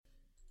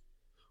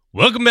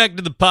Welcome back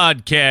to the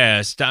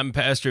podcast. I'm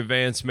Pastor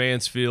Vance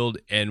Mansfield,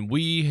 and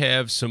we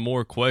have some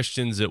more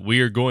questions that we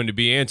are going to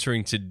be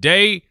answering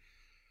today.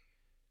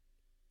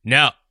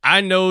 Now, I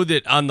know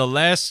that on the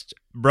last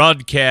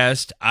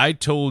broadcast, I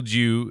told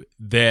you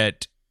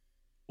that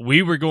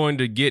we were going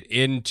to get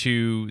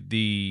into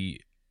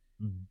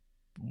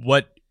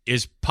what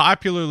is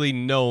popularly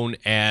known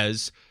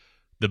as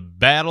the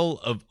Battle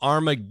of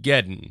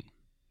Armageddon.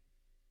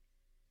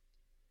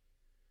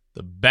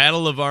 The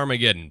Battle of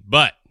Armageddon.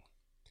 But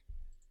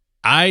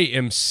I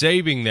am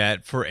saving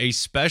that for a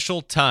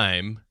special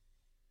time,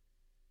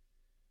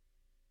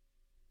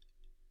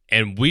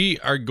 and we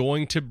are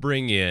going to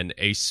bring in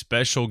a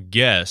special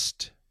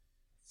guest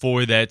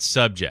for that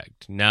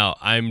subject. Now,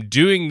 I'm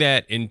doing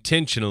that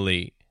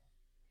intentionally,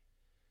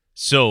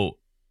 so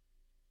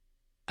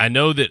I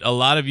know that a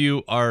lot of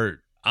you are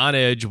on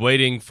edge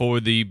waiting for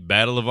the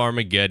Battle of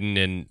Armageddon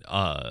and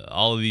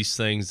all of these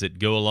things that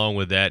go along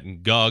with that,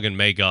 and Gog and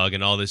Magog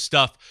and all this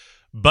stuff,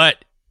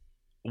 but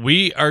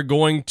we are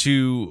going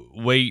to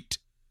wait.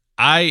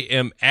 I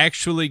am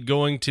actually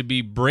going to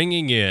be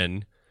bringing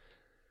in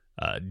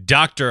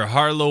Dr.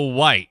 Harlow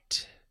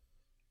White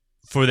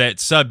for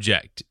that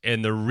subject.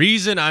 And the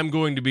reason I'm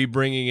going to be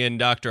bringing in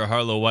Dr.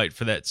 Harlow White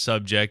for that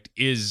subject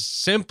is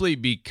simply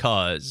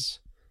because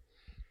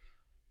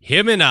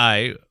him and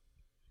I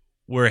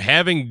were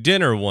having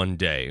dinner one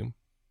day,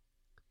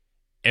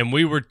 and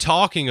we were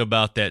talking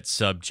about that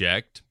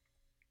subject,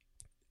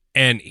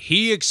 and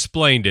he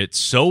explained it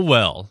so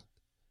well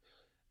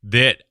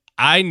that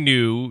I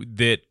knew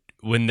that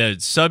when the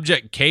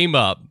subject came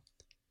up,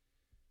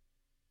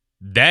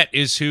 that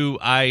is who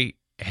I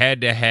had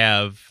to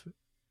have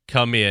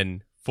come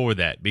in for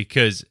that,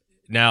 because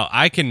now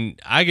I can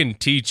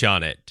teach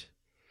on it,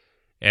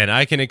 and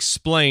I can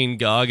explain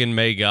Gog and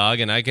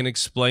Magog, and I can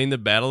explain the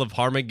Battle of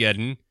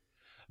Armageddon,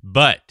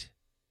 but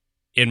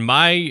in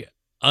my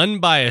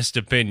unbiased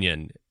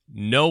opinion,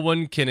 no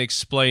one can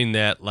explain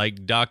that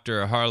like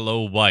Dr.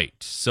 Harlow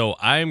White. So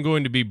I am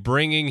going to be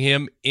bringing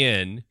him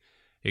in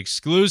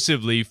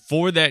exclusively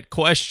for that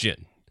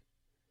question.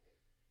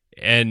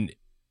 And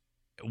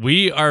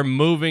we are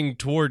moving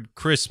toward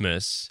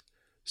Christmas,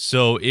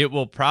 so it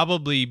will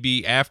probably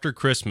be after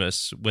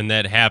Christmas when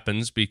that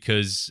happens,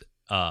 because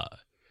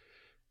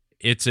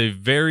it's a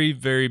very,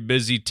 very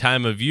busy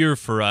time of year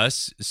for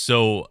us.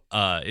 So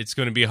it's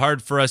going to be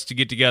hard for us to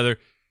get together.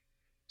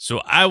 So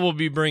I will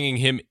be bringing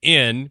him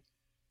in,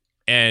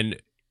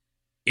 and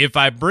if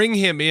I bring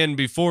him in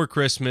before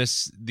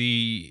Christmas,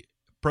 the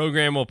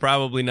program will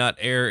probably not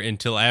air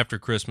until after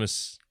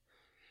Christmas.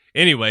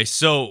 Anyway,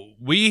 so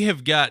we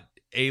have got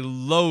a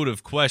load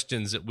of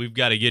questions that we've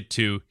got to get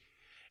to,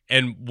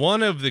 and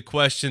one of the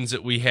questions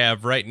that we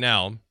have right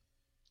now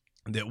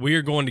that we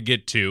are going to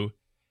get to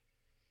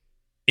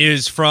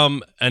is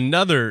from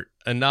another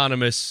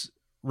anonymous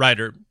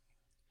writer,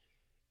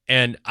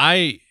 and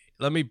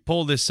let me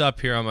pull this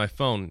up here on my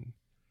phone.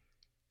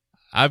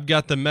 I've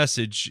got the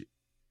message.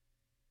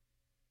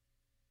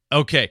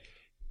 Okay.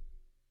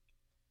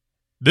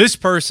 This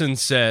person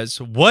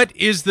says, what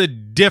is the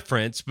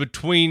difference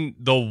between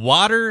the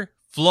water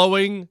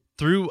flowing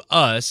through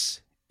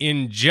us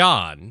in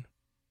John,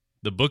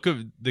 the book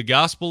of the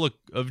Gospel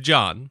of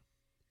John,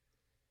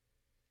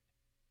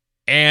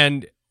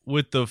 and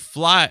with the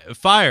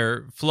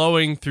fire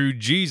flowing through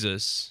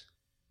Jesus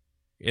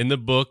in the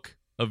book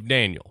of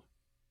Daniel?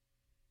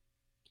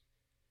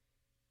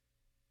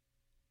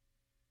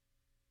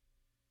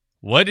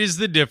 What is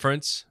the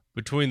difference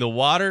between the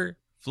water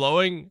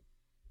flowing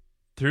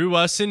through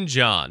us in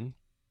John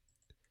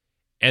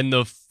and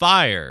the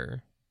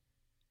fire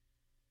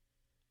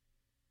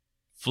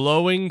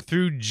flowing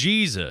through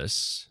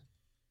Jesus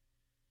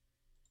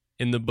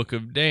in the book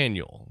of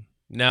Daniel?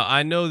 Now,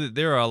 I know that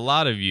there are a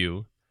lot of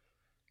you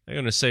that are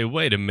going to say,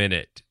 wait a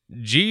minute,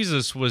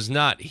 Jesus was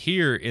not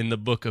here in the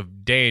book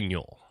of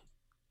Daniel.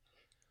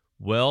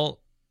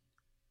 Well,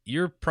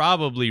 you're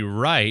probably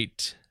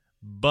right,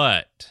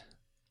 but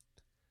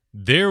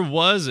there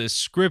was a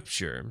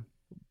scripture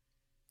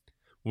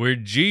where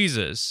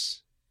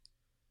Jesus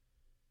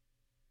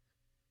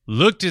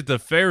looked at the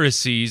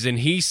Pharisees and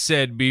he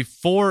said,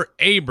 before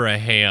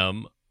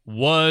Abraham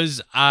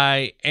was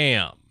I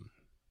am.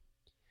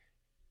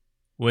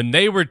 When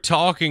they were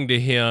talking to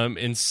him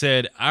and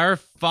said, our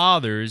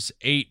fathers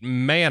ate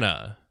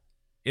manna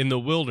in the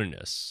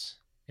wilderness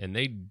and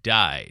they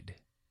died,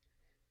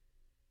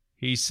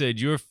 he said,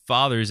 your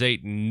fathers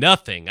ate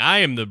nothing. I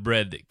am the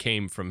bread that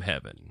came from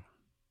heaven.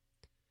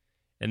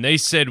 And they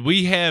said,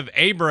 we have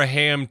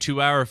Abraham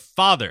to our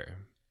father.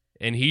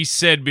 And he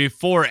said,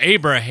 before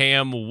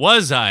Abraham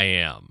was I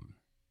am.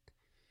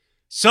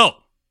 So,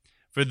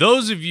 for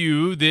those of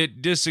you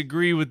that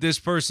disagree with this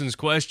person's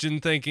question,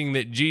 thinking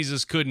that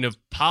Jesus couldn't have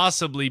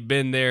possibly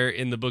been there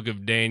in the book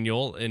of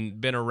Daniel and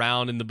been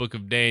around in the book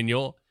of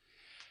Daniel,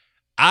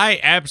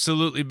 I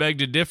absolutely beg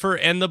to differ,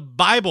 and the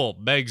Bible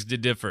begs to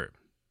differ.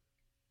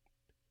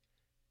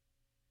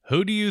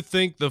 Who do you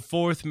think the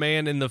fourth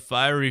man in the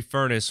fiery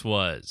furnace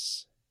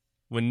was?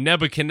 When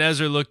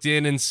Nebuchadnezzar looked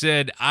in and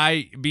said,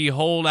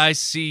 behold, I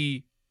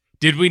see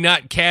Did we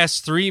not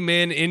cast 3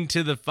 men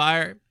into the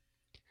fire?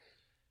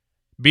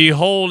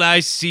 Behold, I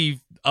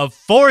see a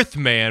 4th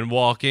man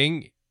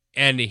walking,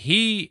 and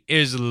he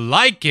is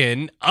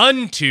likened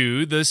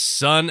unto the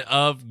Son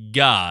of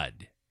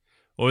God.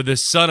 Or the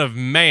Son of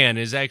Man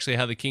is actually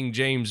how the King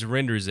James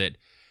renders it.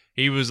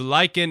 He was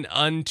likened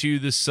unto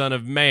the Son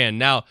of Man.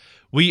 Now,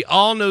 we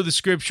all know the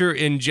scripture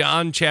in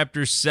John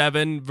chapter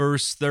 7,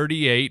 verse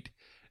 38,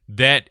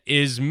 that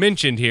is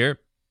mentioned here.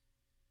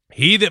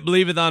 He that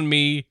believeth on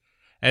me,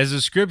 as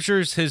the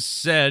scriptures has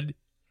said,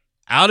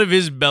 out of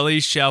his belly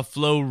shall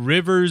flow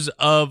rivers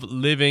of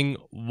living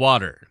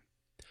water.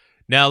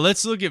 Now,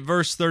 let's look at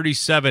verse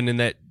 37 in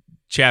that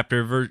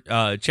chapter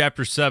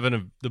 7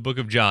 of the book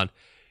of John.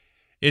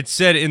 It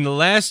said, in the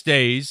last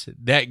days,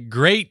 that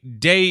great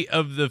day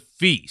of the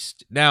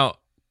feast. Now,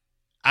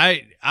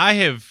 I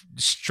have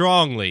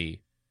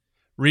strongly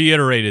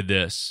reiterated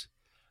this,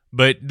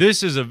 but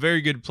this is a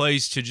very good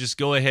place to just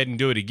go ahead and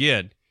do it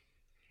again.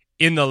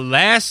 In the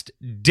last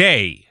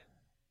day,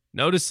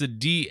 notice the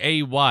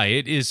D-A-Y,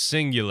 it is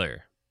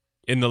singular.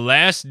 In the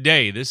last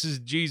day, this is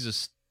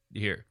Jesus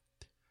here.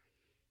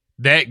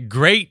 That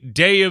great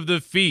day of the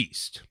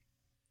feast,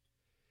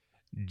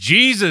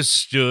 Jesus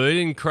stood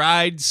and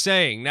cried,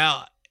 saying,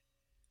 now,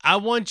 I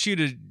want you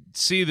to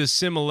see the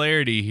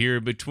similarity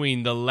here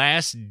between the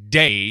last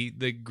day,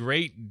 the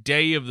great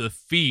day of the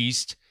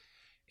feast,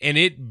 and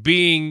it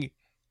being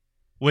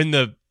when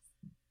the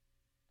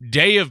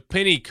day of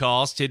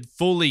Pentecost had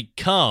fully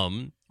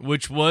come,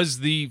 which was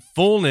the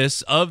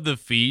fullness of the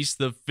feast,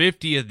 the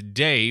 50th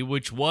day,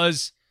 which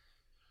was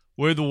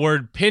where the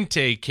word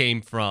Pente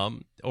came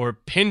from, or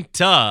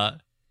Penta.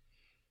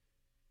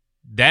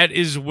 That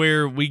is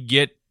where we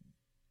get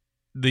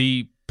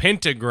the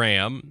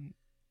pentagram,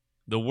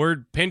 the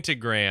word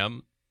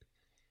pentagram,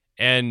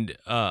 and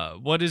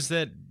what is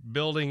that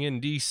building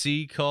in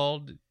D.C.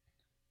 called?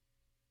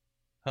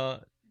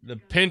 The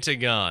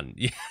Pentagon.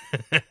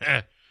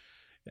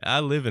 I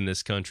live in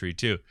this country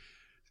too.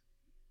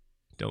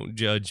 Don't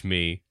judge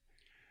me.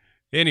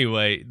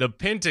 Anyway, the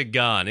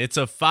Pentagon. It's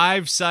a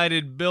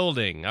 5-sided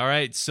building. All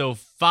right, so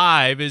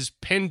 5 is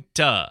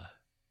penta.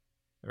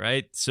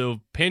 Right,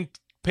 so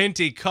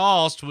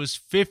Pentecost was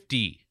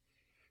 50.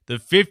 The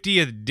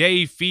 50th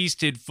day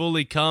feast had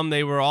fully come.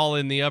 They were all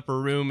in the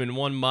upper room in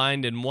one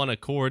mind and one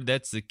accord.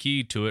 That's the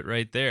key to it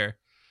right there.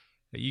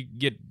 You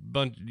get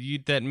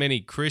that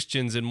many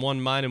Christians in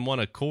one mind and one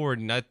accord,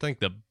 and I think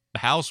the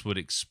house would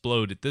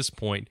explode at this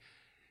point.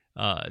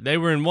 They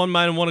were in one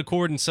mind and one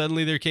accord, and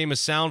suddenly there came a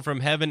sound from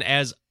heaven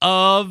as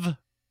of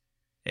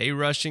a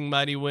rushing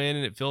mighty wind,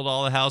 and it filled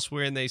all the house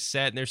wherein they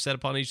sat, and there sat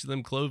upon each of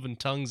them cloven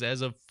tongues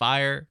as of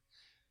fire.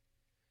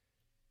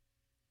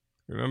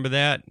 Remember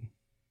that?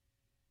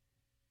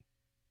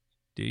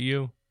 Do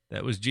you?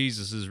 That was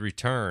Jesus'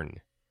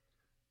 return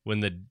when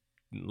the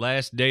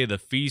last day of the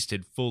feast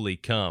had fully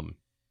come.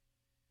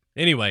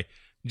 Anyway,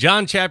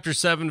 John chapter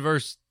 7,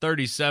 verse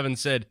 37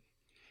 said,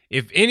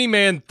 if any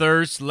man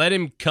thirst, let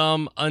him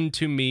come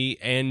unto me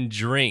and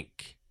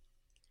drink.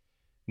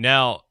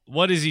 Now,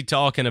 what is he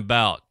talking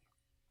about?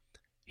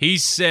 He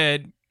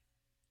said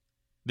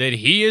that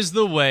he is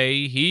the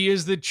way, he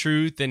is the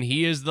truth, and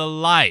he is the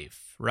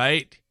life,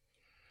 right?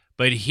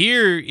 But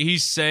here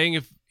he's saying,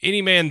 if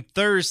any man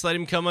thirst, let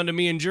him come unto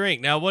me and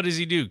drink. Now, what does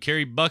he do?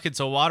 Carry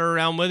buckets of water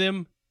around with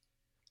him?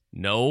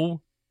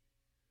 No.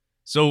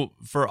 So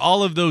for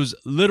all of those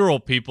literal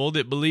people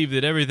that believe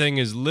that everything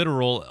is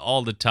literal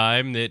all the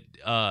time, that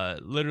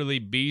literally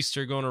beasts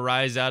are going to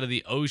rise out of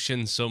the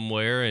ocean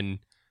somewhere and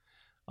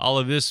all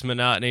of this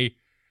monotony,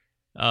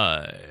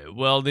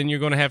 well, then you're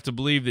going to have to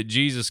believe that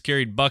Jesus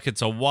carried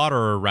buckets of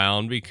water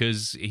around,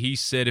 because he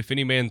said, if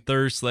any man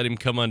thirst, let him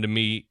come unto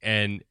me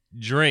and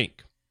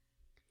drink.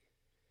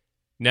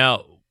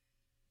 Now,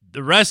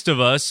 the rest of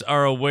us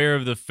are aware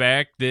of the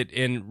fact that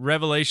in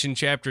Revelation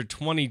chapter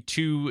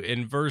 22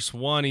 and verse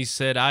 1, he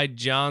said, I,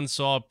 John,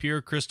 saw a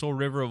pure crystal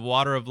river of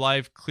water of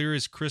life, clear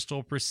as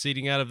crystal,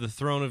 proceeding out of the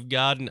throne of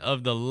God and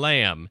of the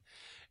Lamb.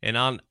 And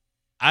on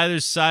either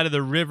side of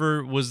the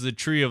river was the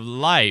tree of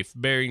life,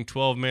 bearing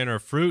 12 manner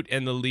of fruit,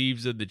 and the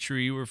leaves of the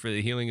tree were for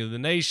the healing of the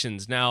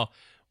nations. Now,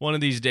 one of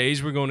these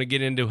days, we're going to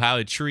get into how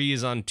a tree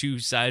is on 2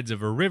 sides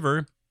of a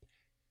river.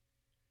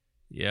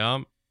 Yeah.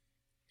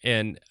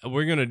 And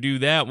we're going to do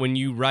that when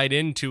you write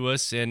into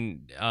us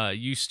and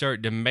you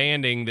start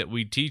demanding that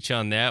we teach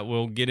on that.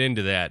 We'll get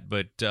into that.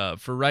 But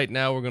for right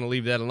now, we're going to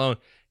leave that alone.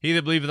 He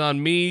that believeth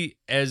on me,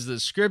 as the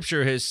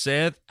scripture has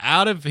said,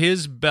 out of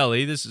his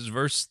belly, this is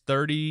verse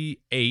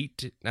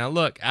 38. Now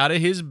look, out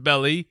of his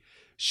belly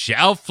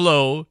shall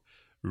flow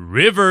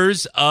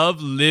rivers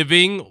of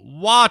living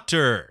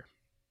water.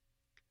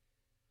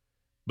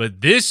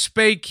 But this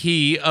spake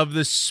he of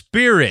the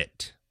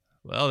Spirit.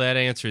 Well, that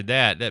answered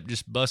that. That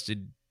just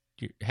busted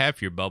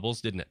half your bubbles,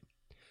 didn't it?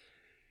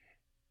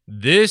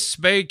 This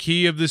spake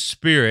he of the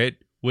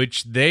Spirit,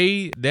 which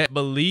they that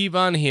believe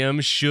on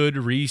him should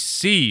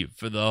receive.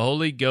 For the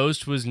Holy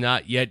Ghost was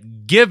not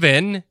yet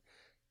given,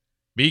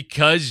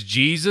 because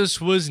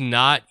Jesus was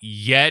not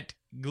yet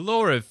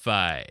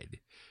glorified.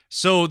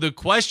 So the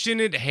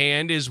question at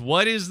hand is,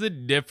 what is the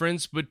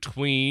difference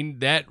between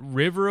that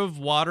river of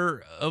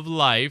water of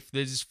life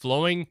that is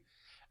flowing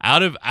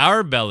out of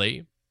our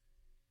belly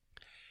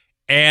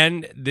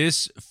and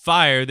this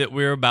fire that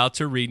we're about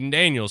to read in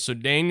Daniel? So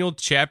Daniel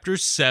chapter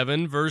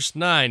 7, verse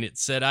 9, it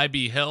said, I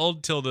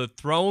beheld till the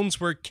thrones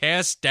were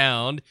cast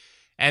down,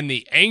 and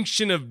the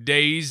Ancient of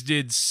Days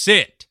did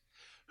sit,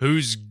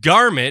 whose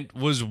garment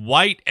was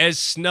white as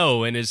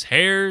snow, and his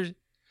hair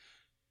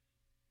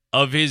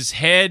of his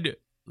head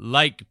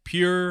like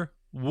pure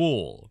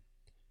wool.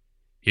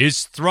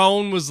 His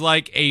throne was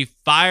like a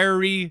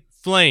fiery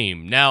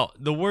flame. Now,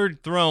 the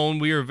word throne,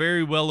 we are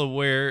very well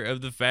aware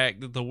of the fact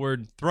that the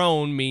word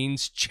throne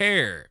means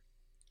chair.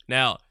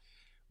 Now,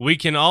 we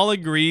can all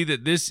agree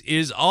that this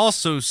is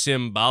also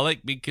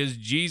symbolic because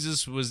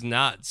Jesus was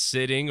not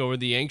sitting, or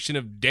the Ancient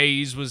of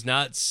Days was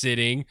not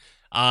sitting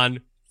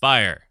on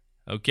fire.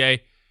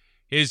 Okay?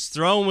 His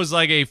throne was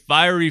like a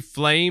fiery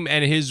flame,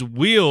 and his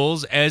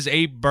wheels as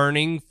a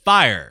burning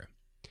fire.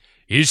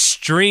 His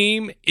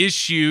stream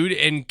issued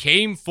and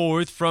came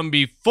forth from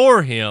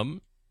before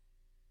him.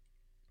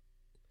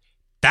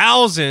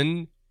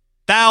 Thousands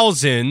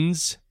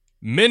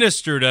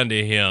ministered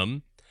unto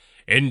him,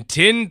 and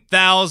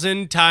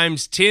 10,000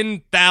 times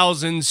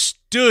 10,000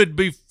 stood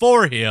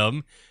before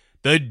him.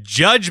 The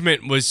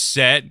judgment was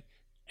set,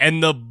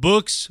 and the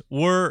books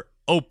were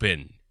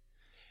open.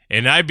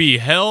 And I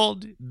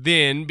beheld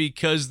then,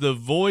 because the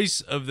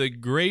voice of the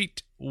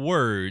great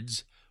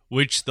words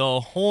which the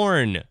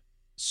horn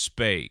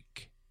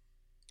spake.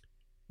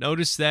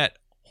 Notice that,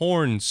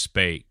 horn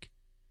spake.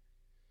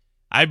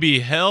 I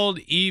beheld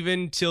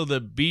even till the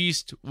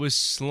beast was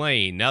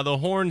slain. Now the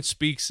horn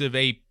speaks of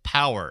a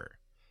power.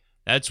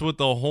 That's what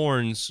the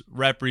horns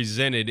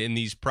represented in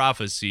these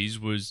prophecies,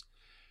 was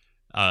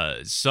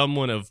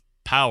someone of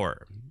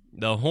power.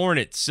 The horn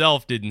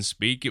itself didn't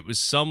speak. It was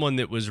someone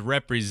that was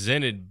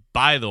represented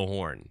by the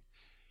horn.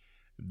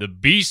 The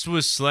beast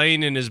was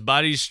slain and his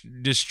body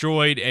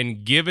destroyed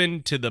and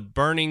given to the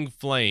burning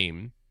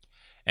flame.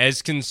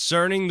 As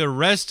concerning the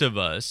rest of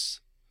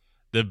us,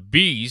 the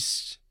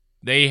beasts,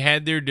 they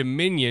had their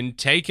dominion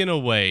taken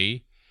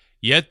away,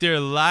 yet their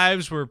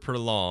lives were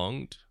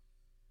prolonged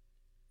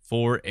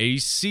for a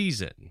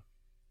season.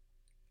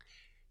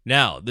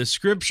 Now, the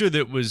scripture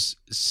that was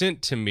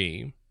sent to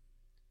me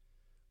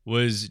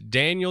was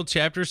Daniel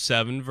chapter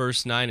 7,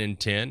 verse 9 and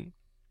 10.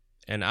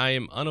 And I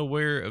am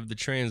unaware of the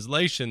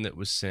translation that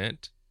was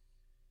sent.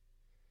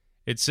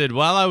 It said,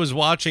 while I was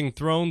watching,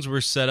 thrones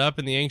were set up,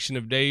 and the Ancient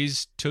of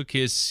Days took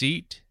his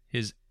seat.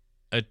 His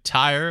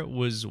attire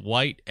was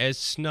white as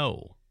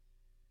snow.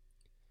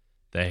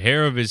 The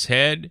hair of his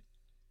head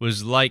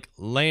was like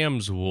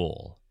lamb's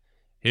wool.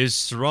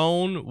 His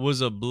throne was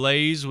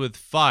ablaze with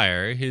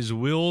fire. His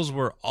wheels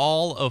were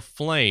all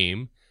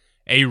aflame.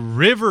 A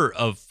river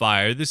of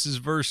fire, this is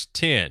verse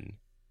 10.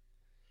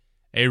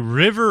 A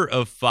river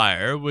of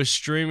fire was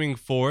streaming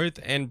forth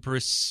and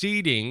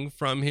proceeding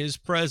from his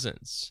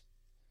presence.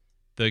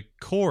 The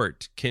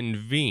court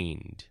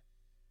convened,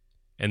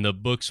 and the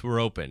books were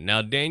open.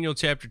 Now, Daniel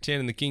chapter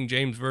 10 in the King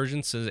James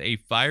Version says, a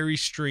fiery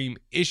stream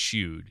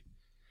issued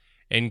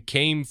and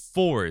came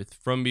forth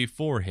from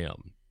before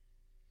him.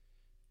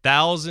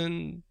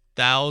 Thousands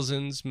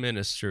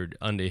ministered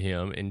unto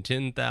him, and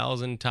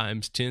 10,000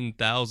 times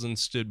 10,000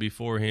 stood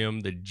before him.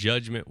 The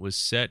judgment was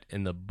set,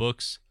 and the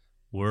books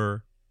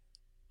were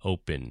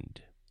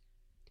opened.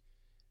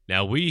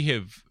 Now, we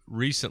have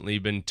recently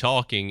been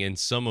talking in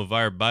some of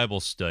our Bible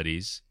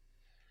studies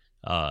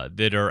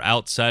that are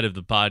outside of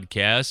the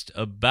podcast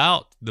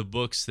about the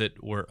books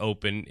that were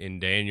open in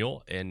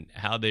Daniel and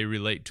how they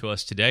relate to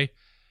us today.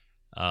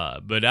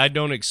 But I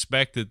don't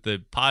expect that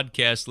the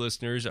podcast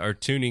listeners are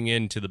tuning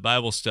in to the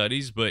Bible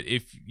studies. But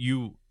if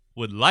you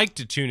would like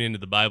to tune into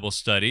the Bible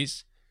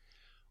studies,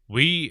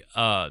 we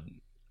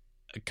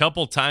a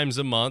couple times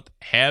a month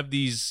have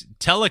these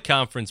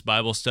teleconference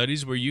Bible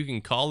studies where you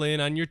can call in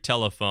on your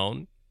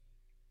telephone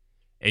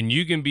and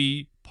you can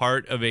be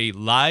part of a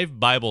live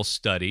Bible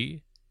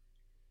study,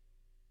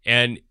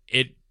 and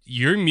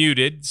you're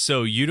muted,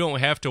 so you don't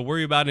have to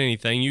worry about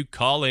anything. You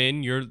call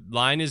in, your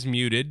line is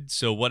muted,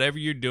 so whatever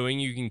you're doing,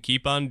 you can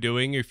keep on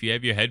doing. If you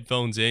have your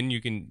headphones in,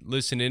 you can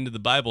listen into the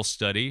Bible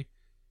study.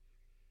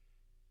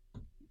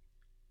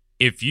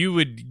 If you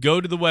would go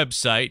to the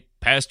website,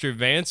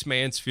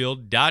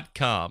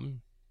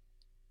 PastorVanceMansfield.com,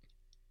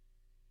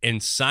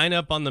 and sign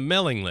up on the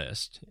mailing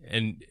list,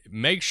 and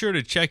make sure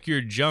to check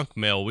your junk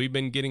mail. We've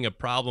been getting a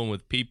problem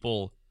with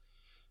people.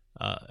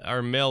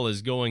 Our mail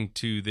is going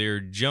to their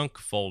junk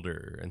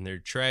folder and their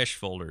trash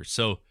folder.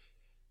 So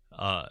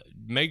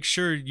make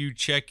sure you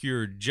check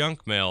your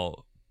junk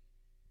mail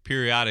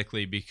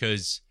periodically,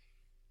 because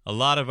a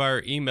lot of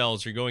our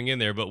emails are going in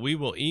there. But we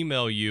will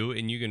email you,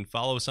 and you can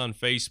follow us on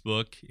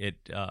Facebook at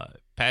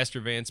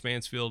Pastor Vance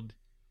Mansfield.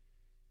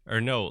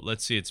 Or no,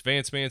 let's see, it's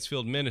Vance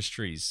Mansfield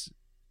Ministries.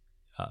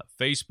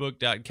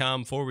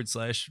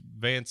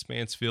 Facebook.com/Vance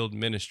Mansfield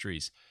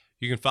Ministries.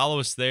 You can follow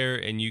us there,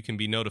 and you can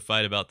be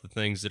notified about the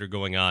things that are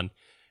going on.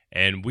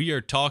 And we are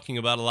talking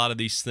about a lot of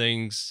these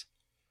things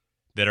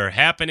that are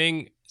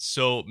happening.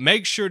 So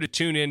make sure to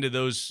tune into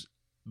those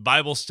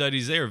Bible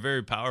studies. They are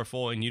very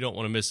powerful, and you don't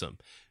want to miss them.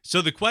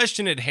 So the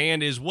question at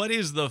hand is, what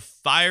is the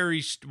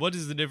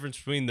difference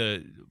between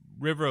the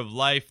river of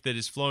life that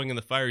is flowing in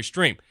the fiery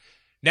stream?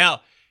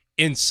 Now,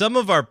 in some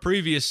of our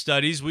previous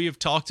studies, we have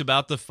talked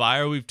about the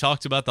fire. We've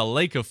talked about the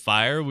lake of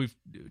fire. We've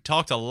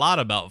talked a lot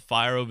about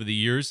fire over the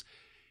years.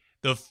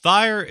 The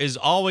fire is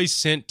always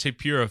sent to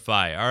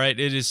purify, all right?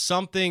 It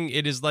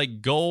is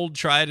like gold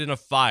tried in a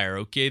fire,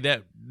 okay?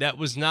 That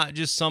was not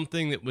just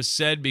something that was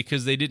said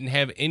because they didn't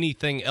have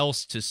anything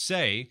else to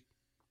say.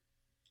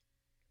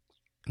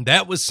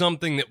 That was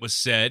something that was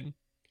said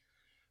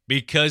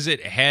because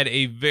it had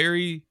a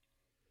very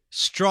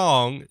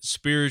strong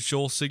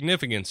spiritual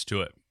significance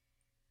to it.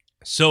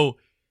 So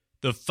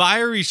the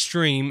fiery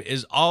stream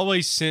is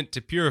always sent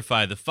to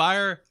purify. The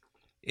fire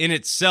in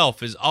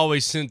itself is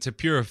always sent to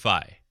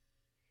purify.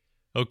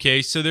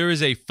 Okay, so there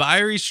is a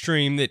fiery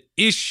stream that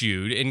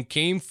issued and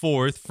came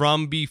forth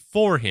from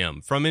before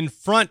him, from in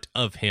front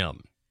of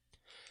him.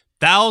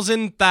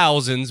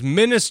 Thousands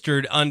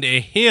ministered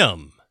unto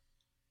him.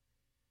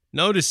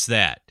 Notice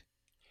that.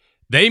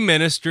 They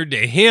ministered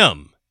to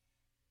him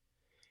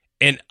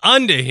and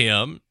unto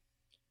him,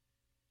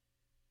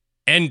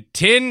 and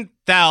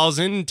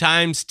 10,000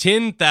 times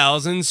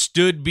 10,000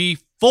 stood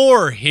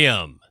before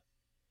him.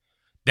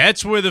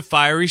 That's where the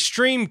fiery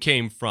stream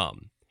came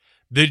from.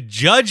 The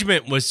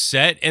judgment was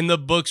set and the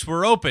books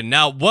were open.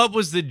 Now, what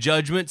was the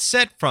judgment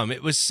set from?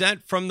 It was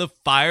set from the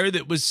fire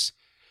that was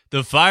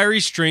the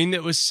fiery stream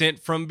that was sent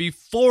from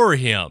before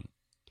him.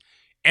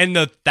 And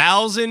the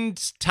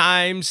 1,000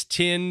 times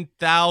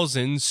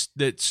 10,000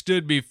 that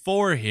stood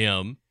before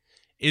him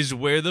is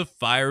where the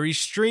fiery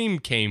stream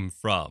came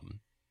from.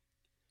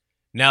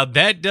 Now,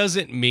 that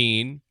doesn't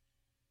mean,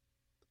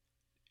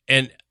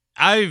 and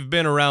I've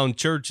been around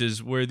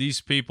churches where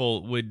these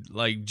people would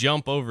like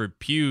jump over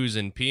pews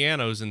and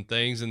pianos and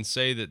things and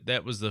say that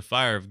that was the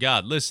fire of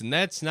God. Listen,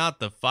 that's not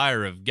the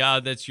fire of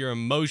God. That's your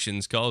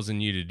emotions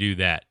causing you to do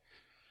that.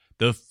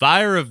 The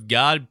fire of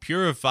God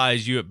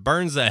purifies you. It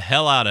burns the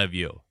hell out of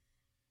you.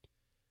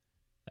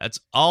 That's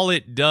all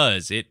it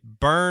does. It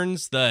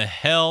burns the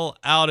hell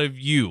out of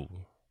you.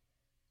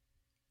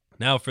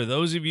 Now, for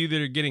those of you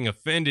that are getting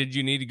offended,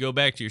 you need to go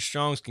back to your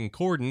Strong's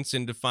Concordance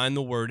and define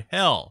the word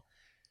hell.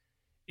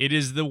 It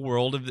is the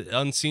world of the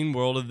unseen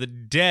world of the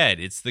dead.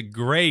 It's the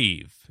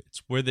grave.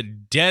 It's where the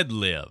dead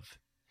live.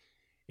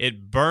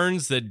 It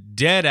burns the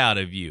dead out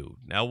of you.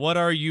 Now, what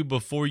are you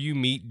before you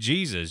meet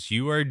Jesus?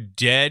 You are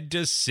dead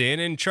to sin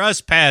and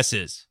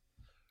trespasses,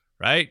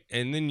 right?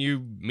 And then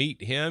you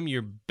meet him,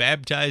 you're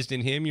baptized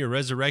in him, you're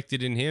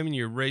resurrected in him, and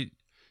you're raised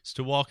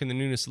to walk in the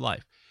newness of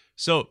life.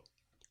 So,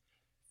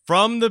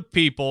 from the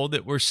people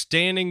that were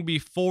standing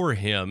before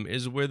him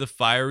is where the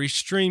fiery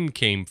stream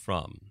came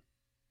from.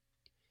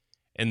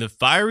 And the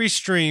fiery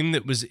stream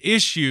that was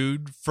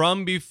issued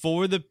from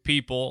before the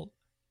people,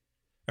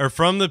 or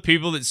from the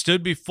people that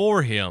stood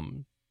before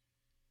him,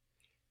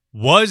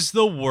 was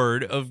the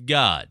word of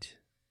God.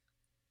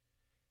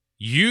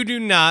 You do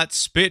not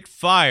spit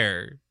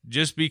fire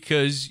just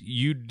because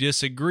you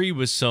disagree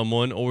with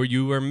someone or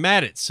you are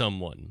mad at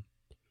someone.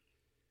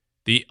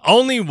 The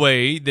only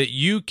way that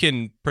you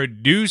can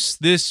produce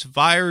this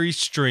fiery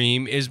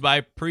stream is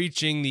by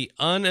preaching the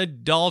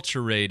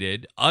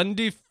unadulterated,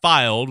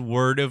 undefiled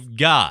Word of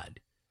God.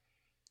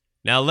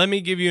 Now, let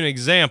me give you an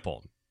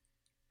example.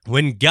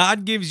 When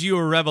God gives you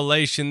a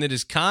revelation that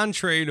is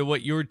contrary to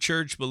what your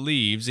church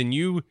believes, and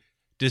you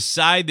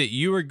decide that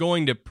you are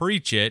going to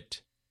preach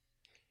it,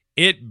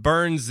 it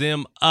burns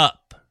them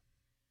up.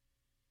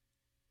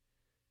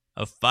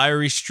 A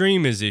fiery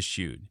stream is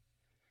issued.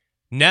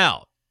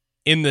 Now,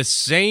 in the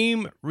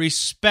same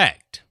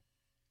respect,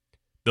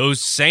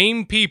 those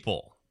same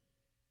people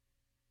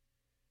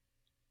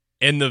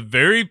and the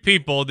very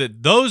people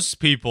that those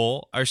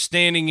people are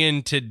standing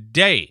in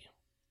today,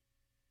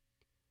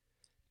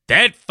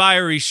 that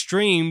fiery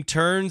stream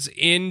turns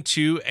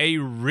into a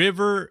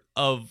river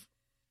of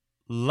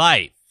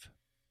life.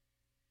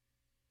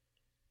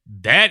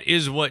 That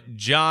is what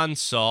John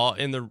saw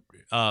in the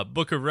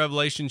book of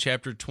Revelation,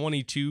 chapter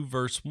 22,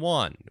 verse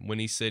 1, when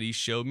he said, he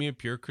showed me a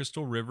pure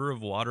crystal river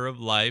of water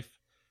of life,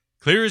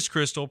 clear as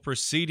crystal,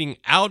 proceeding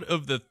out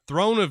of the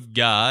throne of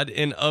God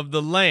and of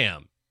the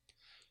Lamb.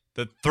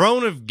 The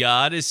throne of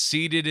God is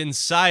seated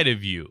inside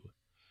of you.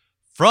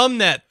 From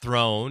that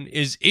throne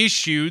is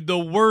issued the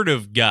word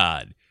of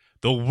God.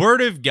 The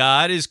word of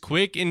God is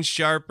quick and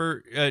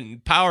sharper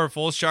and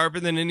powerful,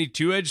 sharper than any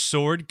two-edged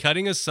sword,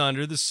 cutting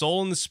asunder the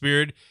soul and the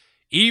spirit,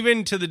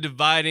 even to the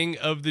dividing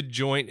of the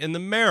joint and the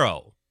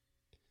marrow.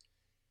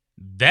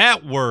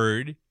 That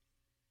word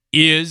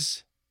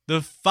is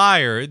the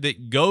fire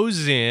that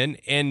goes in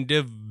and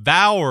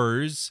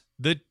devours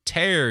the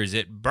tares.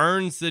 It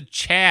burns the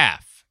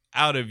chaff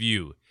out of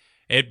you.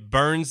 It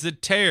burns the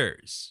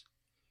tares.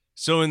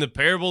 So in the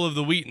parable of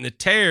the wheat and the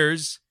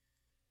tares,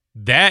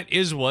 that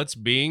is what's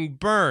being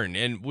burned.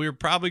 And we're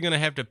probably going to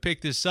have to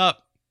pick this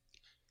up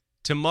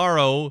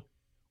tomorrow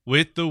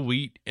with the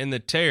wheat and the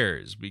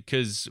tares,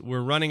 because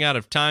we're running out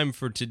of time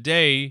for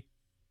today.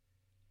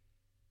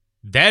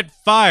 That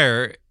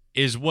fire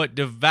is what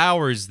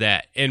devours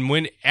that. And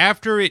when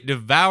after it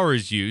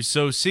devours you,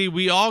 so see,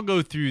 we all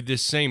go through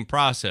this same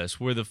process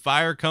where the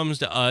fire comes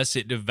to us,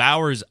 it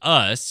devours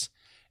us,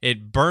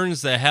 it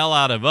burns the hell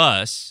out of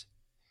us,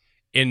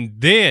 and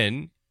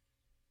then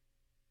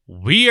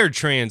we are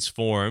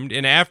transformed.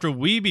 And after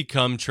we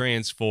become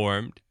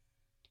transformed,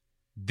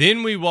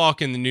 then we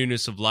walk in the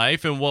newness of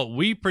life, and what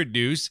we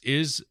produce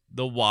is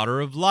the water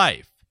of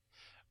life.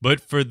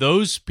 But for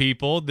those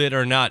people that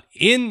are not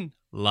in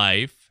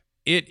life,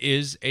 it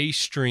is a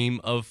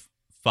stream of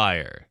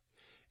fire.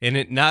 And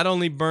it not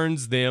only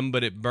burns them,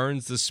 but it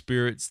burns the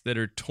spirits that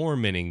are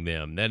tormenting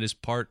them. That is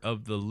part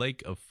of the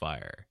lake of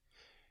fire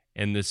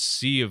and the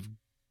sea of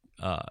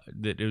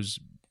that is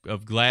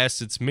of glass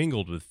that's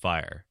mingled with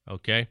fire.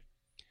 Okay,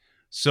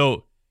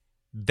 so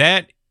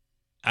that,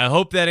 I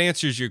hope that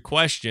answers your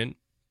question.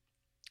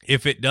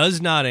 If it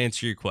does not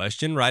answer your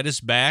question, write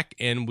us back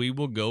and we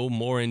will go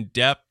more in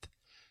depth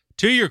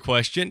to your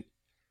question.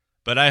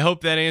 But I hope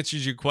that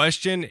answers your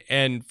question.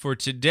 And for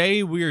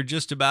today, we are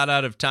just about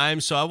out of time.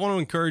 So I want to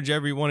encourage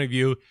every one of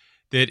you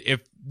that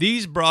if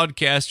these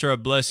broadcasts are a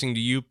blessing to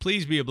you,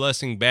 please be a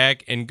blessing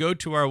back and go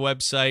to our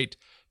website,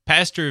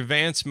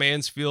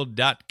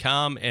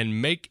 PastorVanceMansfield.com,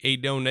 and make a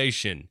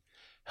donation.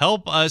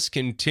 Help us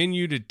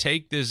continue to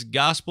take this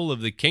gospel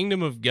of the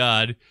kingdom of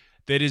God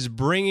that is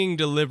bringing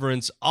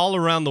deliverance all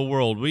around the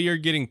world. We are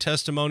getting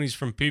testimonies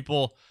from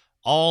people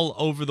all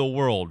over the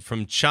world,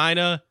 from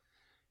China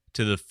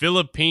to the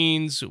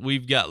Philippines.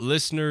 We've got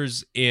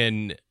listeners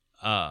in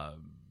Canada.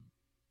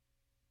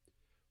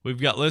 We've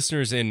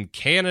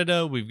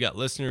got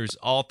listeners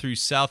all through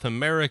South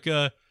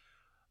America.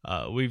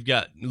 We've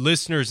got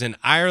listeners in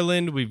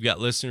Ireland. We've got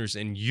listeners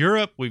in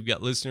Europe. We've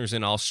got listeners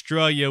in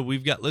Australia.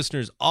 We've got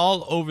listeners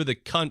all over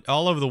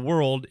the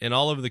world and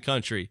all over the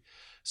country.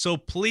 So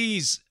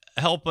please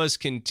help us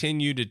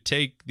continue to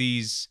take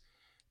these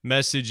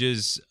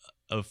messages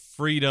of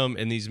freedom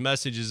and these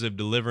messages of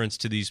deliverance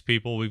to these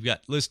people. We've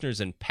got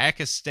listeners in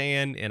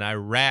Pakistan and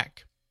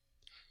Iraq.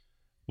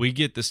 We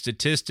get the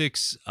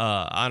statistics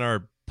on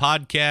our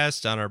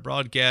podcast, on our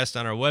broadcast,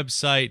 on our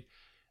website,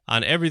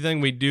 on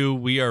everything we do.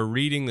 We are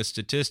reading the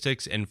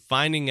statistics and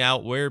finding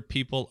out where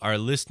people are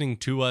listening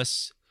to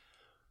us.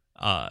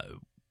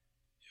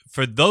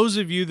 For those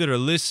of you that are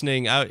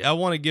listening, I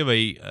want to give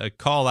a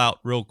call out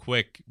real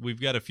quick. We've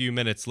got a few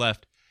minutes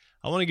left.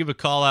 I want to give a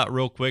call out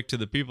real quick to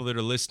the people that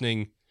are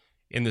listening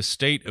in the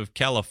state of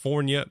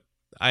California.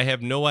 I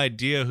have no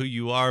idea who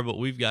you are, but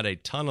we've got a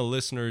ton of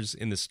listeners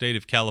in the state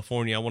of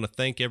California. I want to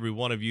thank every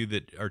one of you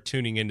that are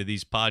tuning into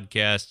these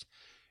podcasts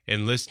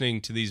and listening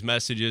to these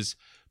messages.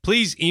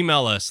 Please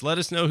email us. Let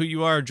us know who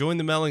you are. Join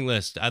the mailing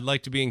list. I'd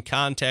like to be in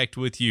contact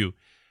with you.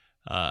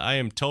 I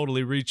am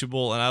totally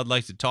reachable, and I'd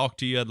like to talk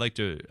to you. I'd like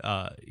to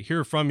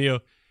hear from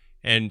you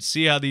and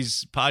see how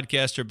these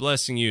podcasts are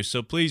blessing you.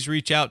 So please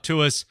reach out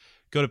to us.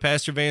 Go to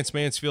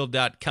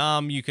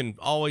PastorVanceMansfield.com. You can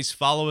always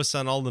follow us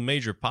on all the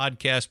major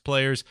podcast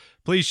players.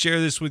 Please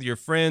share this with your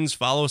friends.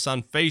 Follow us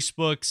on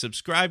Facebook.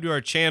 Subscribe to our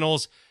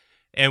channels.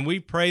 And we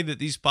pray that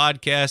these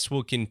podcasts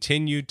will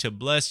continue to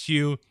bless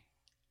you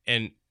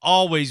and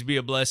always be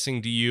a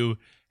blessing to you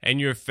and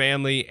your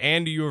family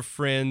and your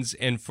friends.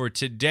 And for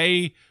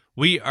today,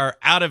 we are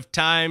out of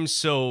time,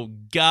 so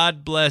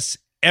God bless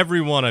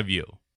every one of you.